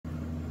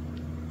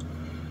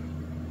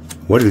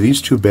What do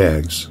these two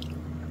bags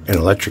and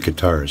electric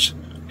guitars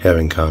have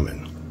in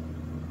common?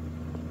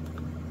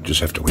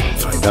 Just have to wait and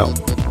find out.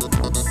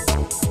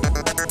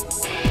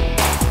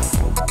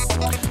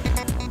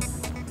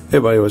 Hey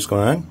everybody, what's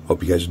going on?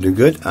 Hope you guys are doing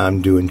good.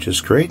 I'm doing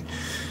just great.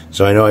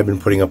 So I know I've been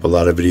putting up a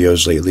lot of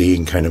videos lately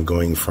and kind of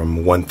going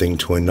from one thing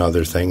to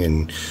another thing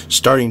and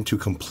starting to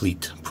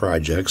complete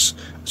projects.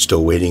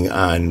 Still waiting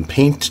on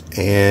paint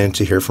and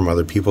to hear from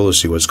other people to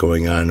see what's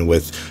going on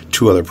with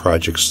two other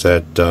projects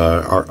that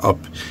are up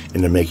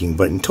in the making.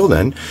 But until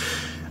then,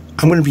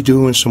 I'm going to be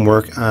doing some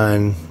work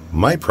on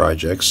my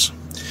projects.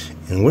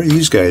 And what do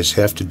these guys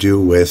have to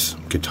do with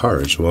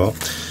guitars? Well,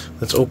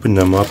 let's open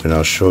them up and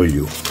I'll show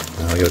you.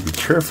 Now I gotta be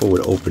careful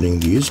with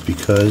opening these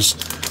because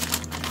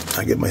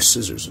I get my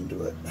scissors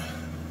into it.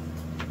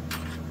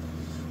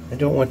 I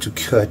don't want to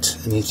cut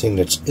anything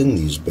that's in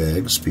these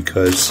bags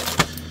because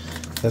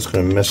that's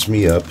going to mess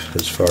me up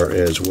as far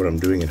as what I'm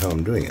doing and how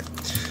I'm doing it.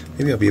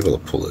 Maybe I'll be able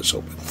to pull this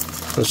open.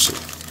 Let's see.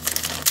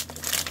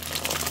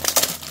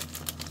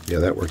 Yeah,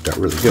 that worked out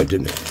really good,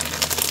 didn't it?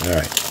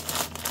 Alright.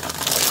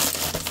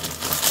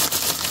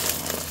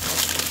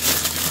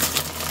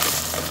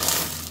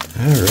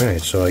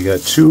 Alright, so I got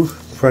two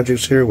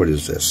projects here. What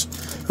is this?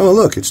 Oh,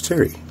 look, it's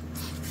Terry.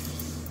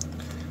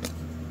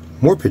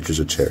 More pictures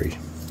of Terry.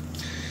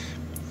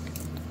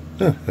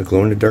 Huh, a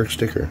glow-in-the-dark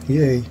sticker.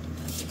 Yay.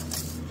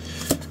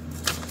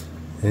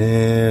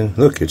 And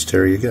look, it's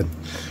Terry again.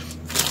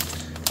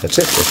 That's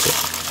it.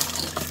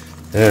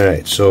 That's it.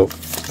 Alright, so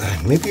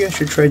maybe I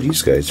should try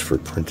these guys for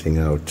printing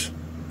out.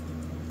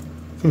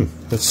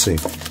 Let's see.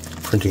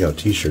 Printing out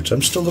t-shirts.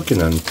 I'm still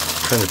looking on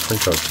trying to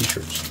print out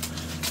t-shirts.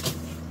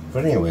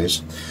 But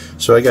anyways,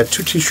 so I got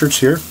two t-shirts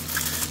here.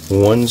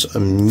 One's a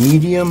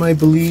medium, I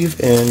believe,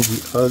 and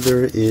the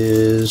other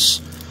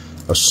is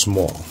a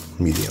small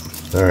medium.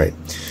 Alright,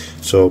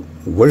 so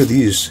what do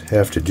these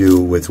have to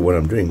do with what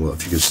I'm doing? Well,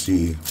 if you can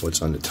see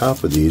what's on the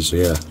top of these,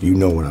 yeah, you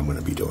know what I'm going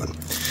to be doing.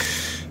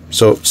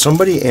 So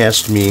somebody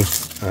asked me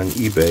on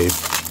eBay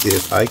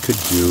if I could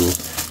do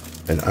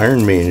an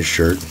Iron Maiden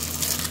shirt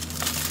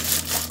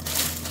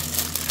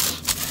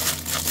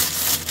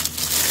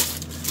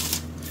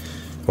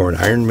or an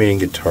Iron Maiden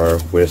guitar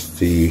with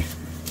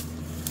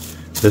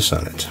this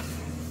on it.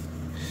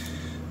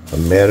 A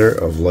matter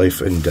of life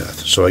and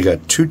death. So I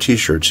got two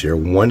t-shirts here.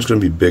 One's going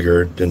to be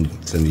bigger than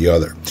the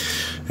other.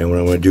 And what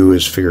I'm going to do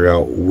is figure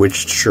out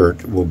which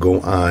shirt will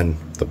go on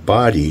the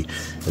body.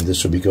 And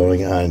this will be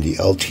going on the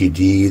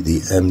LTD, the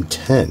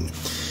M10.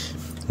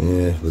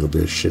 Yeah, a little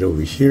bit of shit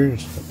over here.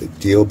 It's not a big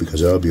deal because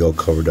that'll be all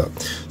covered up.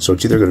 So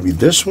it's either going to be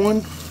this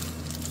one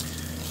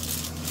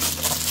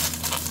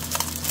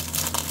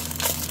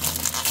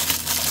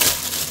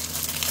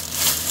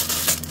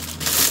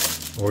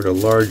or the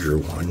larger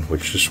one,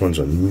 which this one's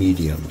a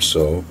medium.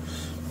 So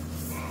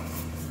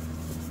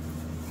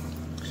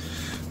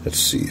let's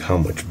see how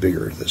much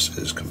bigger this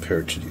is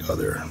compared to the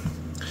other.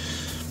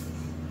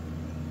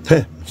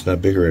 It's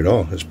not bigger at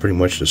all. It's pretty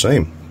much the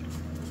same.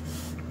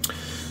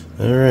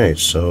 Alright,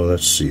 so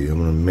let's see. I'm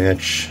going to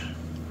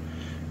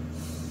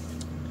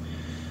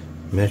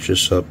match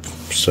this up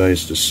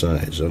size to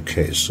size.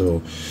 Okay,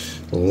 so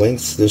the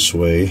length this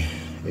way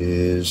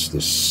is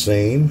the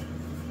same.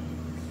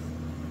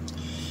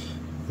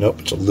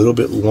 Nope, it's a little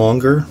bit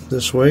longer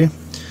this way,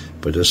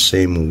 but the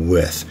same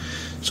width.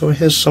 So it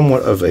has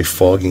somewhat of a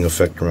fogging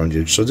effect around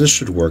the edge, so this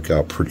should work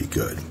out pretty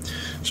good.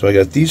 So I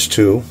got these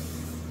two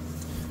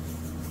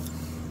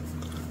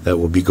that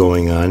will be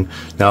going on.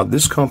 Now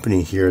this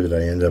company here that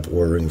I end up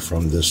ordering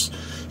from, this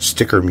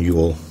Sticker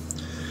Mule,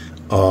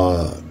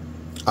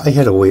 I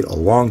had to wait a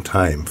long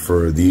time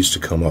for these to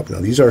come up.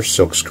 Now these are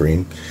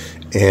silkscreen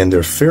and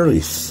they're fairly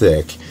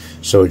thick.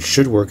 So it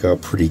should work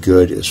out pretty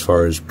good as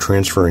far as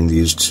transferring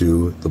these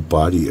to the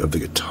body of the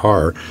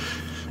guitar.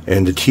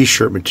 And the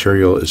t-shirt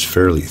material is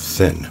fairly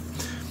thin.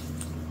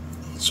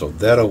 So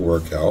that'll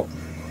work out.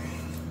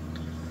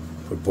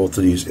 Put both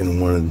of these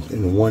in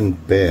one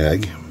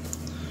bag.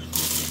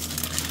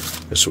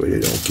 This way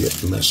they don't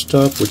get messed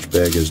up. Which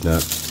bag is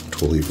not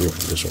totally ruined?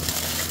 This one.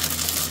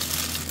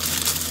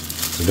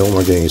 I don't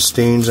want to get any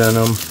stains on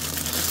them.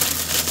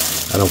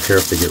 I don't care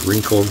if they get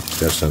wrinkled.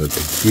 That's not a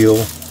big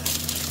deal.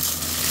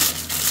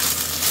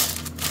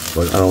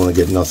 But I don't want to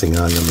get nothing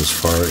on them as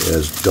far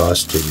as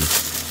dust and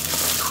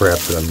crap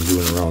that I'm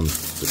doing around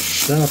the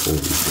shop over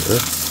here.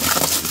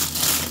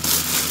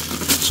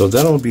 So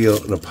that'll be an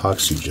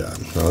epoxy job.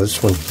 Now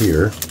this one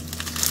here,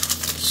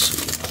 let's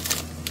see.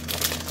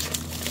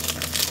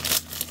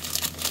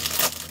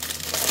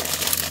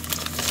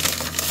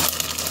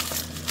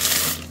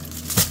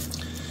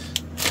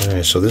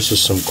 Alright, so this is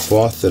some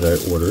cloth that I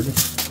ordered.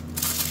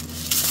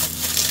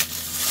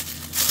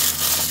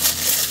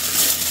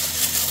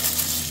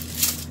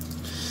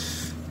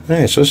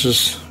 Alright, so this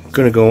is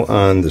going to go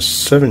on the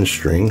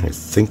 7-string. I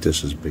think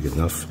this is big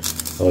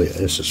enough. Oh yeah,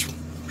 this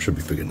should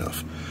be big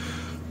enough.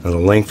 Now the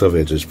length of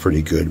it is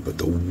pretty good, but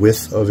the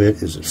width of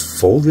it, is it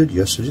folded?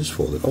 Yes, it is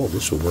folded. Oh,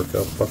 this will work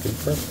out fucking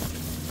perfect.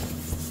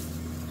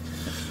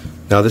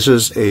 Now this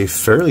is a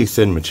fairly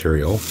thin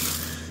material.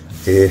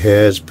 It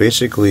has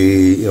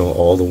basically, you know,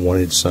 all the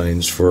wanted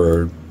signs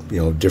for, you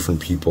know, different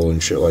people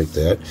and shit like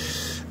that.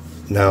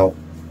 Now,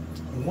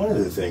 one of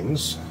the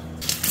things,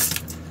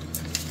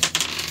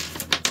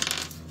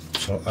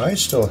 so I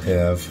still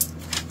have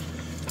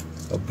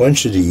a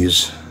bunch of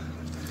these.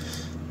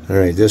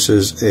 Alright, this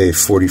is a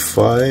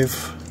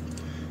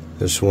 45.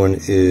 This one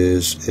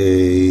is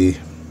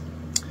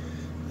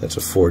that's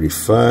a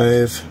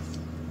 45.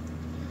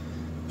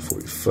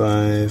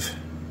 45.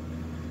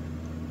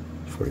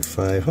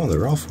 45. Oh,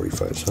 they're all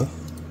 45s, huh?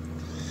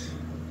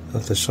 I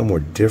thought they're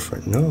somewhat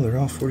different. No, they're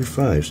all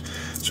 45s.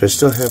 So I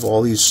still have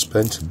all these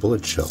spent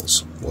bullet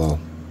shells. Well,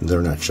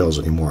 they're not shells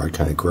anymore. I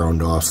kind of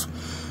ground off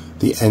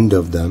the end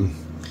of them.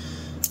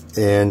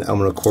 And I'm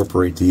going to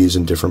incorporate these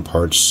in different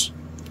parts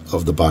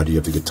of the body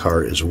of the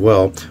guitar as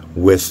well,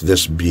 with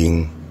this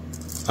being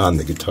on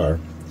the guitar.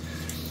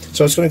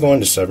 So it's going to go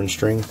into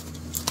 7-string.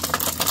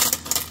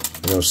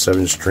 I know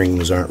 7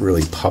 strings aren't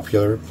really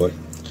popular, but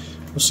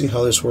we'll see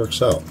how this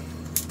works out.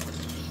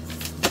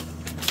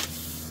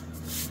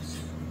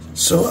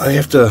 So I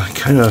have to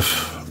kind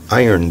of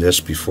iron this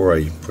before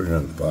I put it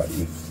on the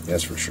body,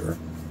 that's for sure.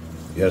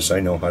 Yes, I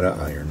know how to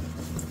iron.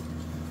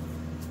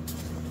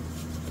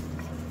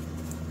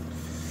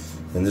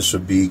 And this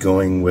would be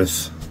going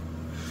with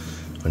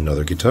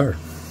another guitar.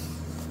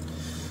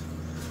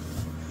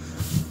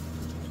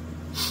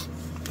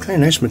 Kind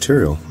of nice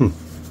material.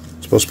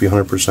 It's supposed to be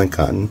 100%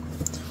 cotton.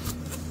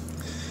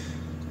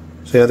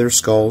 So yeah, there's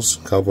skulls,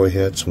 cowboy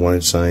hats,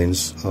 wanted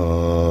signs.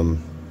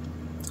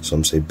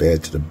 Some say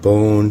bad to the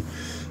bone,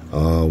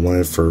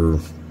 wanted for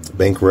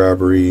bank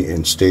robbery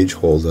and stage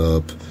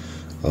holdup,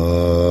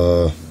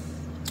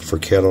 for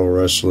cattle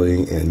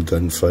rustling and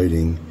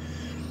gunfighting.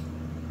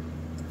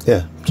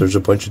 Yeah, there's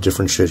a bunch of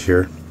different shit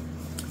here.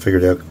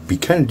 Figured out be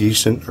kind of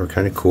decent or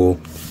kind of cool,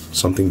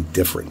 something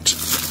different.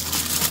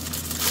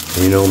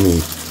 And you know me,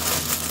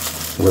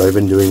 what I've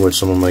been doing with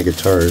some of my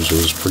guitars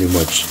is pretty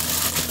much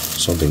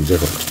something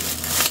different.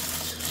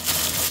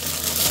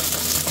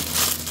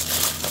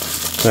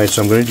 Alright,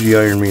 so I'm going to do the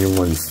Iron Maiden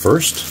one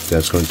first.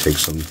 That's going to take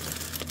some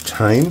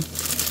time.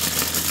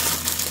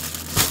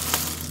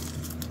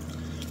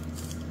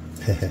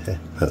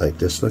 I like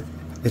this. Look,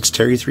 it's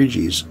Terry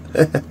 3G's.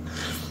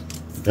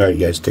 Alright,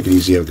 guys, take it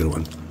easy. Have a good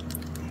one.